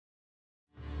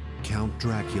Count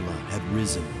Dracula had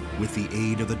risen with the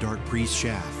aid of the Dark Priest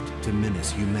Shaft to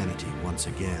menace humanity once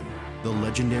again. The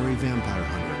legendary vampire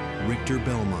hunter, Richter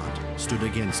Belmont, stood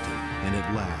against him and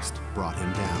at last brought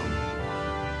him down.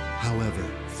 However,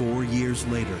 4 years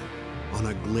later, on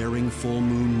a glaring full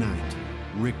moon night,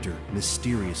 Richter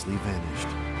mysteriously vanished.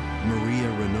 Maria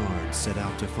Renard set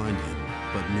out to find him,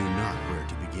 but knew not where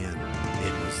to begin.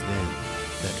 It was then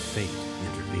that fate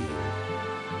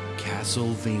intervened.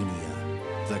 Castlevania,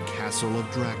 the castle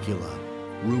of Dracula,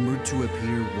 rumored to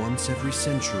appear once every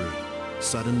century,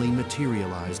 suddenly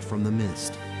materialized from the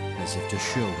mist, as if to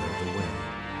show her the way.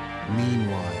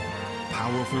 Meanwhile,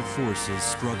 powerful forces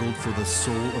struggled for the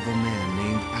soul of a man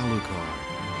named Alucard.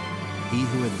 He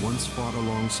who had once fought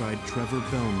alongside Trevor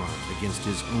Belmont against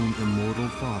his own immortal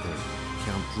father,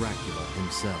 Count Dracula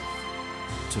himself.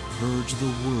 To purge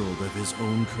the world of his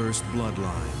own cursed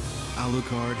bloodline,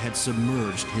 Alucard had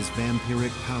submerged his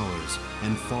vampiric powers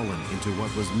and fallen into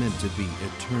what was meant to be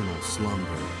eternal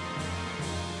slumber.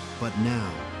 But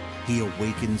now, he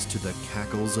awakens to the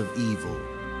cackles of evil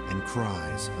and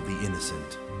cries of the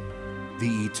innocent.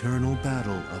 The eternal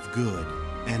battle of good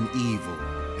and evil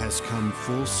has come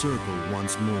full circle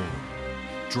once more.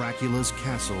 Dracula's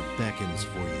castle beckons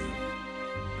for you,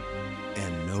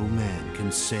 and no man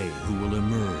can say who will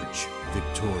emerge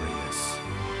victorious.